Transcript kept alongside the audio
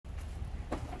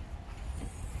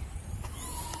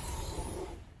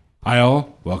Hi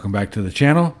all, welcome back to the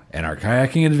channel and our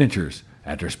kayaking adventures.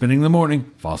 After spending the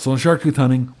morning fossil and shark tooth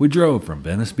hunting, we drove from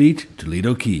Venice Beach to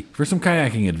Lido Key for some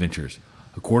kayaking adventures.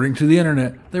 According to the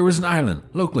internet, there was an island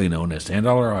locally known as Sand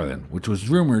Dollar Island, which was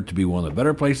rumored to be one of the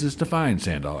better places to find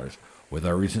sand dollars. With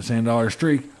our recent sand dollar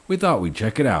streak, we thought we'd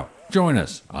check it out. Join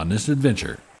us on this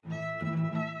adventure.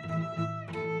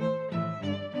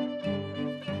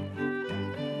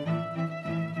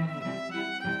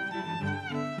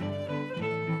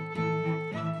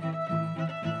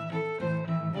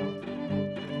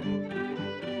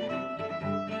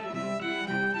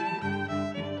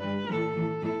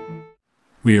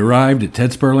 We arrived at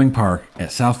Ted Sperling Park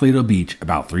at South Lido Beach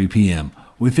about 3 p.m.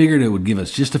 We figured it would give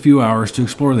us just a few hours to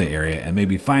explore the area and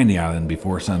maybe find the island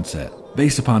before sunset.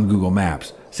 Based upon Google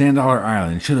Maps, Sand Dollar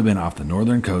Island should have been off the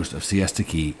northern coast of Siesta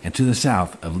Key and to the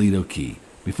south of Lido Key.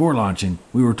 Before launching,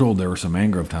 we were told there were some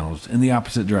mangrove tunnels in the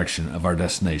opposite direction of our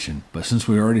destination, but since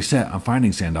we were already set on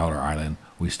finding Sand Dollar Island,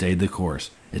 we stayed the course.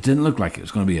 It didn't look like it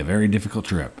was going to be a very difficult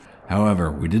trip.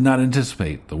 However, we did not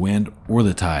anticipate the wind or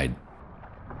the tide.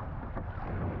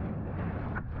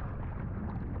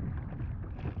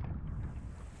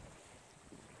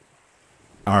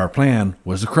 Our plan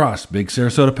was to cross Big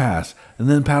Sarasota Pass and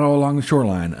then paddle along the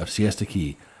shoreline of Siesta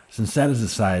Key, since that is the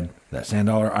side that Sand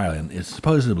Dollar Island is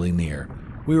supposedly near.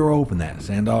 We were hoping that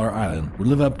Sand Dollar Island would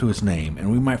live up to its name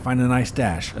and we might find a nice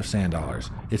stash of sand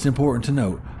dollars. It's important to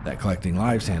note that collecting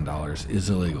live sand dollars is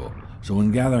illegal, so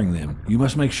when gathering them, you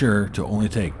must make sure to only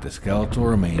take the skeletal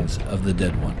remains of the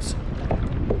dead ones.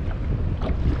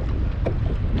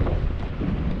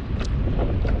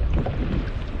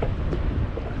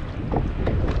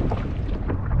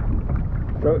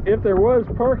 So if there was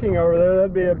parking over there,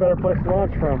 that'd be a better place to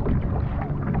launch from.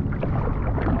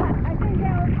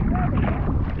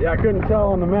 Yeah, I couldn't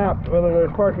tell on the map whether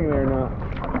there's parking there or not.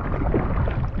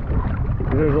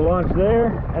 There's a launch there,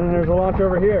 and then there's a launch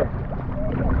over here.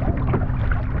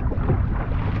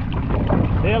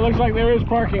 Yeah, it looks like there is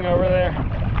parking over there.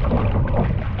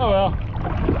 Oh well,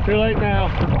 too late now.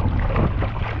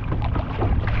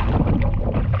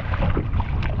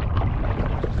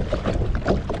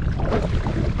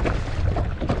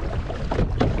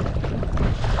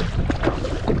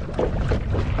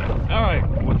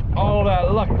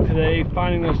 Today,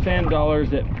 finding those sand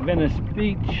dollars at Venice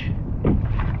Beach,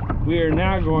 we are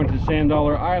now going to Sand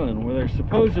Dollar Island, where there's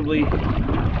supposedly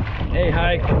a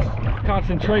high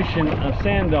concentration of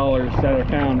sand dollars that are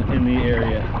found in the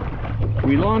area.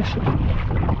 We launched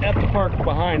at the park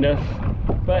behind us,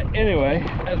 but anyway,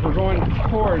 as we're going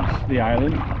towards the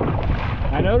island,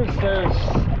 I noticed there's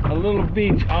a little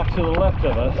beach off to the left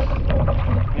of us,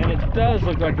 and it does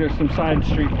look like there's some side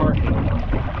street parking.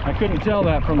 I couldn't tell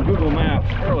that from Google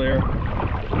Maps earlier.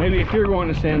 Maybe if you're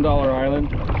going to Sand Dollar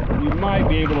Island, you might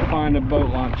be able to find a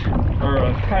boat launch or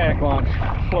a kayak launch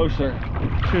closer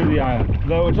to the island.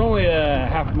 Though it's only a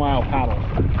half-mile paddle.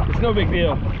 It's no big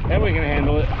deal, and we can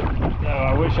handle it.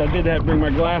 I wish I did have to bring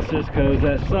my glasses because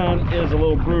that sun is a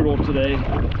little brutal today.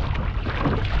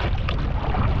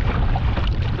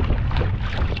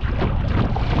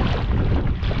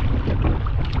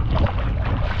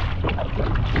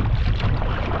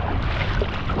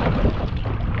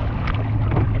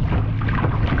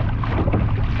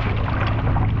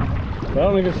 I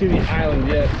don't even see the island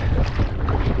yet.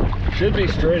 Should be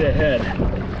straight ahead.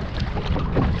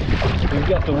 We've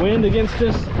got the wind against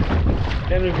us,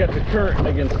 and we've got the current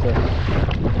against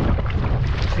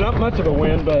us. It's not much of a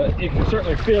wind, but you can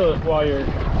certainly feel it while you're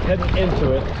heading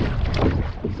into it.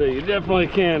 So you definitely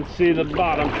can see the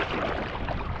bottom.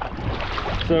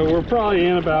 So we're probably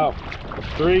in about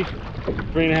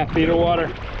 3.5 feet of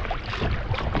water.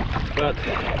 But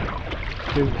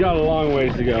we've got a long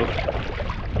ways to go.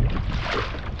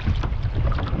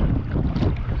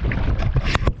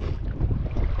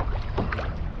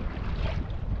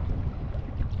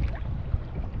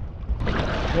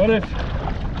 What if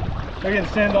we're in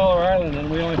Sand Dollar Island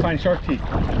and we only find shark teeth?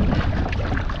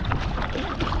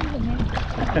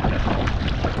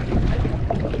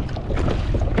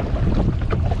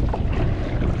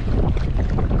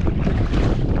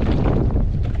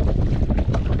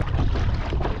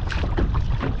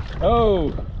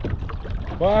 Oh,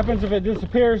 what happens if it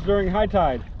disappears during high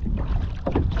tide?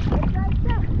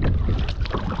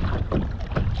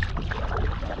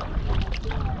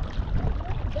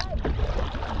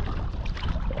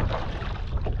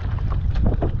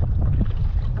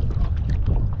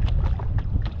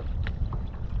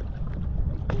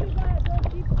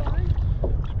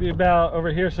 Be about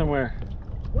over here somewhere.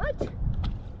 What?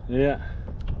 Yeah.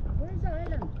 Where's the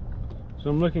island? So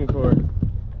I'm looking for it.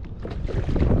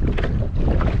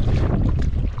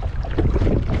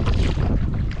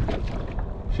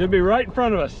 Should be right in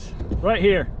front of us, right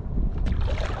here.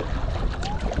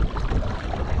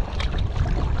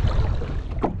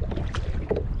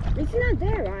 It's not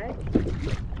there, right?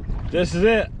 This is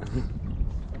it.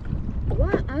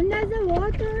 What, under the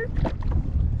water?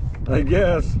 I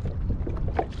guess.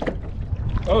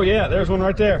 Oh yeah, there's one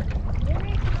right there. How are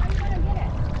you gonna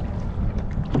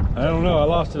get I don't know, I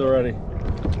lost it already.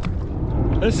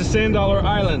 This is Sand Dollar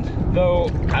Island,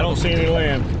 though I don't see any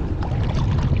land.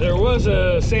 There was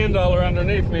a sand dollar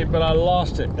underneath me, but I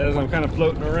lost it as I'm kind of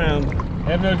floating around.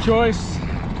 I have no choice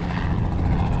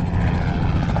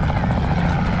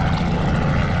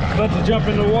but to jump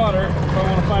in the water if I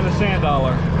want to find a sand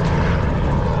dollar.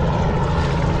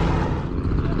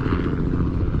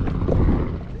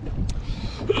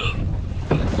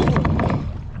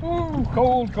 Ooh,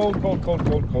 cold, cold, cold, cold,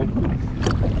 cold, cold.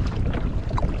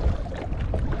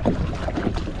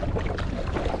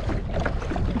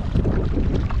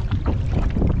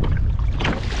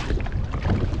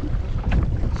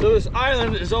 So this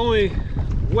island is only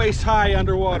waist high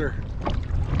underwater.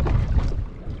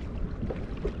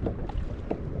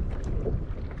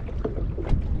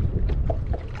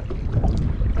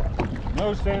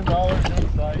 No sand dollars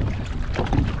in sight.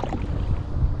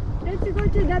 Let's go to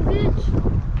the beach.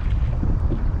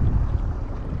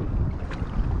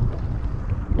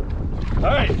 All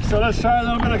right, so let's try a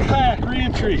little bit of kayak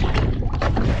re-entry.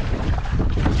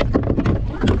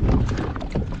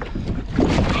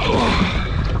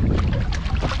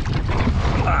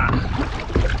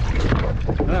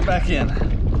 And I'm back in.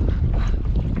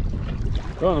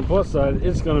 Well, on the plus side,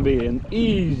 it's going to be an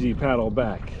easy paddle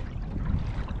back.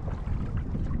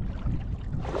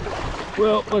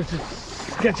 Well, let's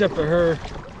just catch up to her.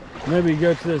 Maybe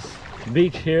go to this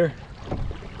beach here.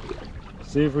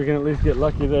 See if we can at least get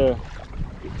lucky there.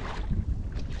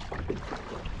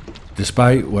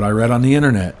 Despite what I read on the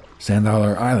internet, Sand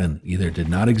Dollar Island either did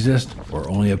not exist or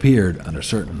only appeared under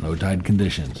certain low tide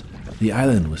conditions. The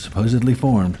island was supposedly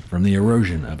formed from the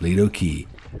erosion of Lido Key.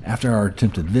 After our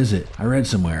attempted visit, I read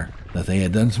somewhere that they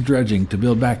had done some dredging to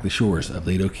build back the shores of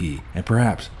Lido Key, and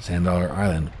perhaps Sand Dollar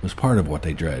Island was part of what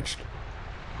they dredged.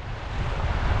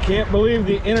 Can't believe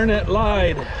the internet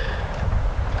lied.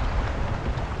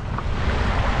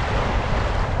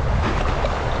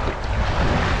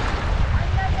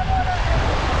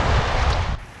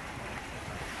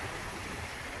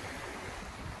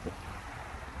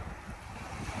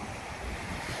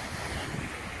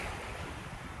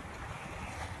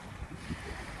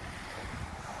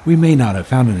 We may not have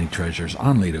found any treasures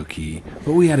on Lido Key,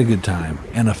 but we had a good time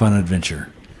and a fun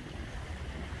adventure.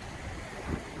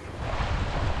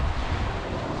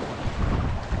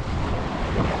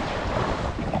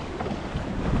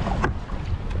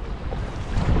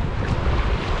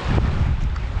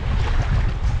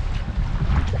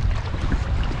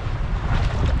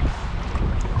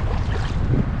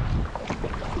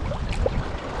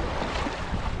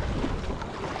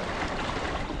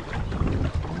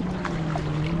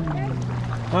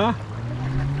 Huh?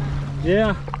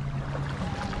 Yeah.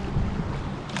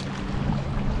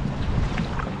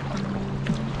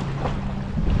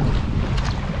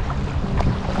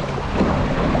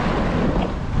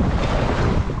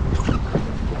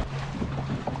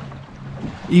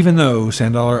 Even though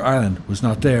Sand Dollar Island was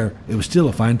not there, it was still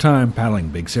a fine time paddling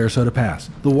Big Sarasota Pass.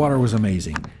 The water was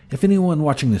amazing. If anyone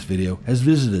watching this video has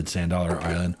visited Sand Dollar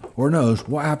Island or knows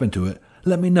what happened to it,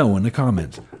 let me know in the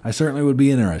comments. I certainly would be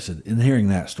interested in hearing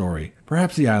that story.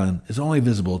 Perhaps the island is only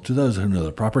visible to those who know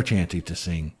the proper chanty to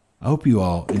sing. I hope you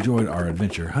all enjoyed our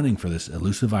adventure hunting for this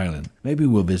elusive island. Maybe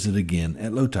we'll visit again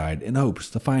at low tide in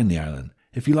hopes to find the island.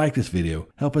 If you like this video,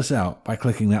 help us out by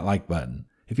clicking that like button.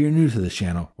 If you're new to this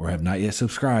channel or have not yet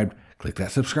subscribed, click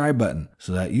that subscribe button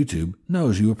so that YouTube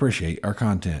knows you appreciate our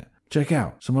content. Check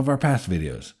out some of our past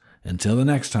videos. Until the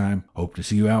next time, hope to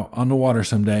see you out on the water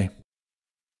someday.